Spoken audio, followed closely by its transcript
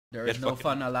There is no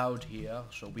fun allowed here,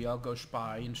 so we all go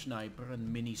spy and sniper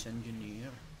and minis engineer.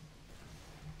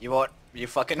 You what? You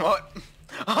fucking what?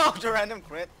 Oh, the random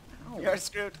crit. Oh. You're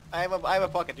screwed. I have a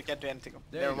pocket. You can't do anything.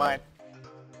 Never mind.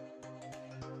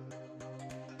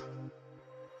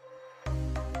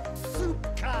 Soup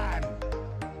can.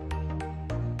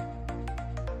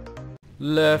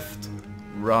 Left,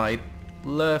 right,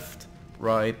 left,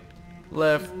 right,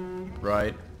 left,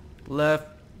 right, left,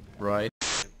 right.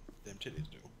 Them titties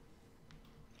do.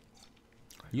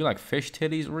 You like fish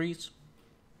titties, Reese?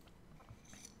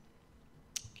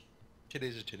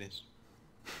 Titties are titties.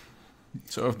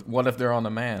 So what if they're on a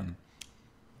man?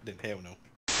 Then hell no.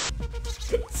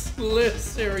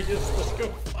 LaDouceur, just let's go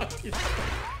fuck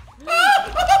yourself.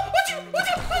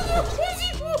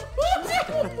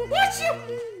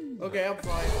 Okay, I'm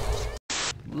fine.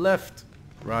 Left,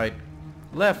 right,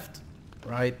 left,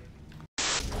 right.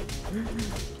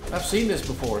 I've seen this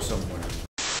before somewhere.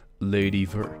 Lady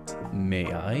Vert,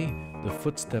 may I? The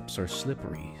footsteps are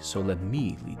slippery, so let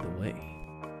me lead the way.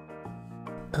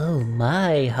 Oh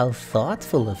my, how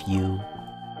thoughtful of you.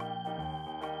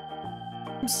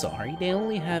 I'm sorry, they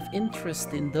only have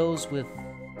interest in those with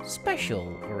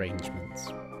special arrangements.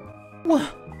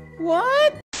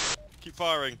 What? Keep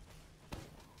firing.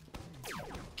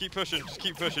 Keep pushing. Just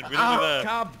keep pushing. We're nearly there.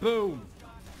 Kaboom!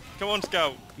 Come on,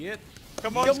 Scout. Get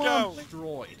Come on, Scout.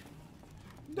 destroyed.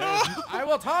 No! I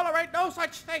will tolerate no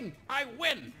such thing. I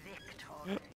win.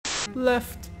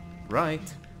 Left,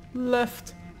 right,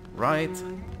 left, right.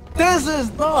 This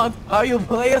is not how you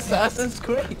play Assassin's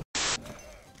Creed.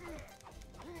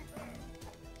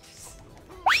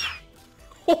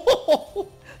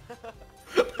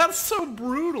 That's so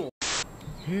brutal.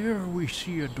 Here we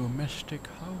see a domestic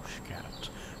house cat.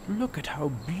 Look at how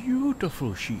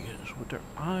beautiful she is with her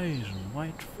eyes and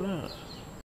white fur.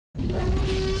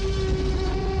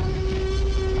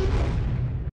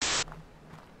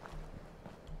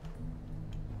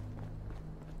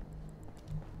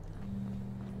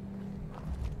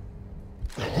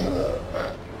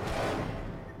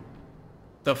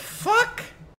 The fuck?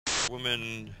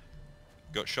 Woman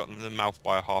got shot in the mouth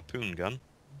by a harpoon gun,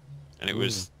 and it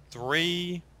was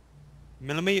 3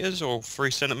 millimeters or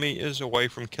 3 centimeters away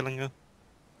from killing her.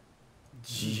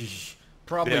 Jeez.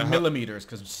 Probably Yeah, millimeters,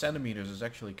 because centimeters is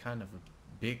actually kind of a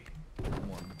big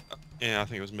one. Yeah, I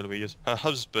think it was millimeters. Her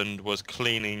husband was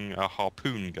cleaning a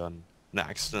harpoon gun and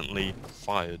accidentally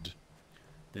fired.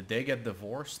 Did they get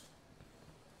divorced?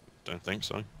 Don't think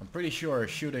so. I'm pretty sure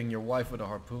shooting your wife with a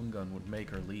harpoon gun would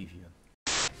make her leave you.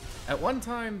 At one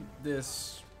time, the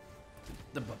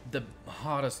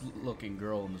hottest looking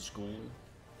girl in the school,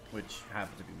 which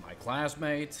happened to be my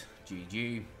classmate,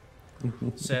 GG,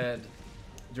 said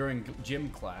during gym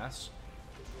class,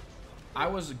 I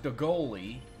was the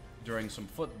goalie during some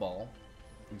football,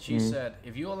 and she said,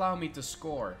 if you allow me to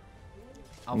score,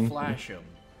 I'll flash him.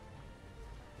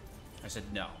 I said,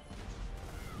 no.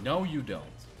 No, you don't.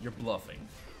 You're bluffing.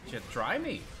 She said, try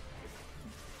me.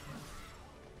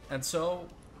 And so,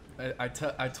 I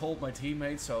told my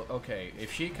teammates, so, okay,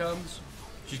 if she comes,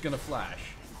 she's gonna flash.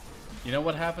 You know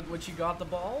what happened when she got the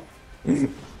ball?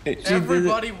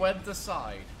 Everybody went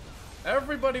aside.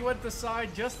 Everybody went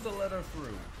aside just to let her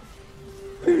through.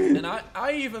 And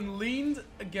I even leaned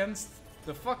against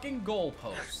the fucking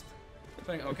goalpost.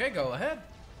 Saying, okay, go ahead.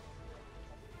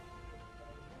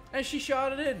 And she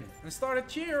shot it in and started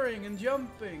cheering and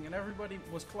jumping, and everybody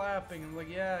was clapping and like,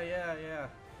 yeah, yeah, yeah.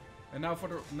 And now for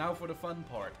the fun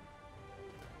part.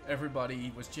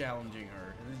 Everybody was challenging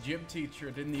her, and the gym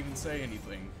teacher didn't even say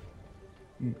anything.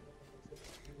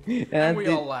 And we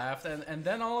all laughed, and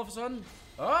then all of a sudden,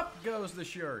 up goes the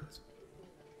shirt.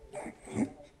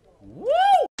 Woo!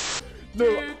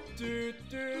 No.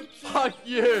 Fuck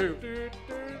you.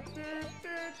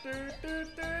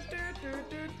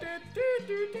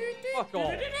 Fuck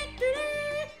off.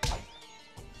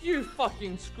 You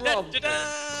fucking scrub.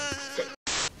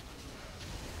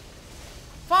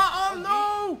 Oh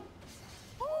no!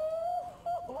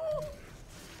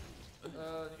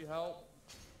 You help?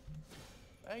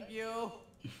 Thank you.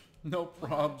 No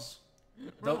probs.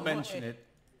 Don't mention it.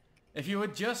 If you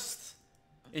would just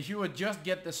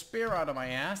get the spear out of my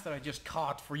ass that I just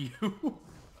caught for you.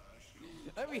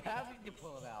 I'd be happy to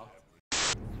pull it out.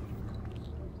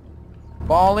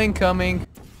 Ball incoming.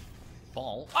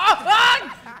 Ball.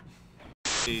 Ah!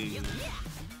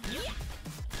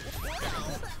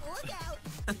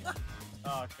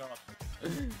 Oh god.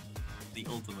 The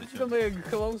ultimate It's gonna be a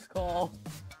close call.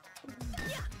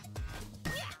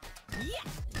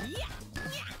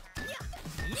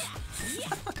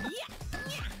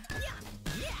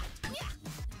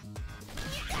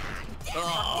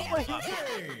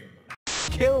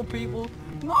 Kill people,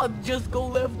 not just go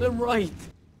left and right.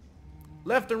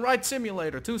 Left and Right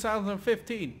Simulator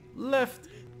 2015. Left,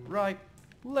 right,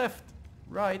 left,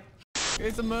 right.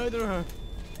 It's a murderer.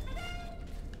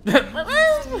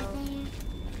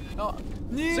 Oh,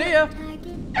 See ya!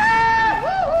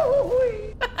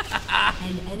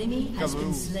 An enemy has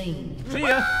been slain. See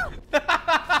ya!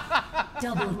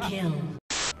 Double kill.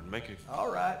 Make a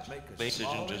Alright, make a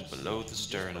decision small just below the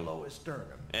sternum. below his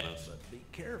sternum. Yeah. But be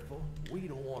careful, we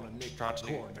don't want to nick Try the to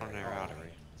do coronary coronary artery.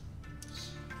 artery.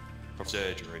 For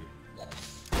surgery.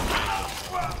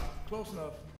 Close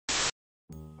enough.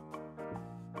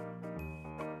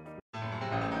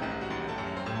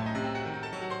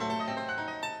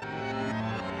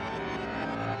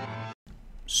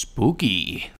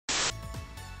 Spooky.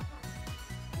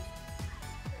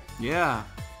 Yeah.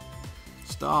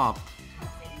 Stop.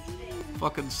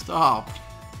 Fucking stop.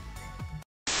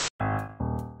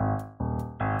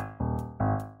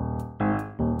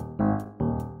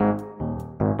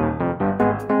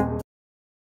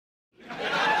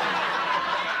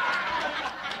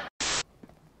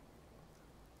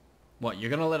 What,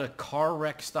 you're gonna let a car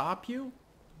wreck stop you?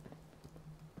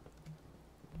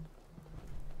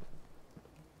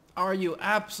 Are you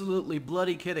absolutely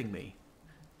bloody kidding me?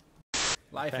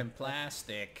 Life in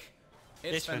plastic.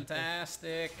 It's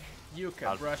fantastic. You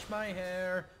can brush my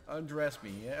hair, undress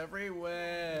me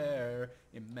everywhere.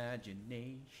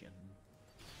 Imagination.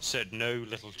 Said no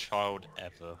little child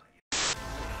ever.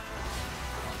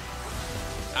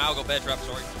 Ow, got bear trap,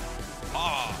 sorry.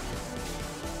 Ah!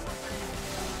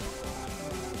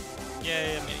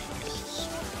 Yeah, I mean,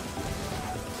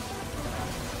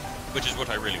 which is what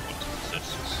I really wanted.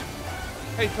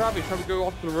 Hey Travis, shall we go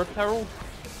off to the Rift Herald?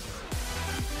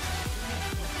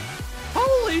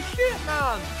 holy shit,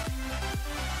 man!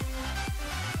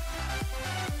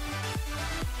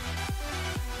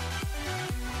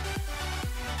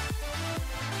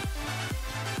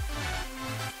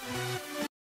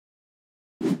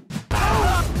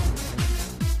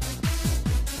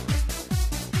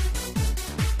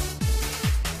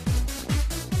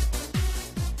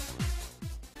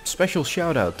 Special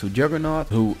shout out to Juggernaut,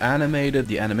 who animated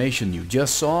the animation you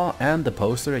just saw and the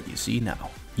poster that you see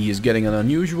now. He is getting an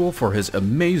unusual for his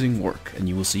amazing work, and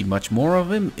you will see much more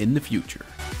of him in the future.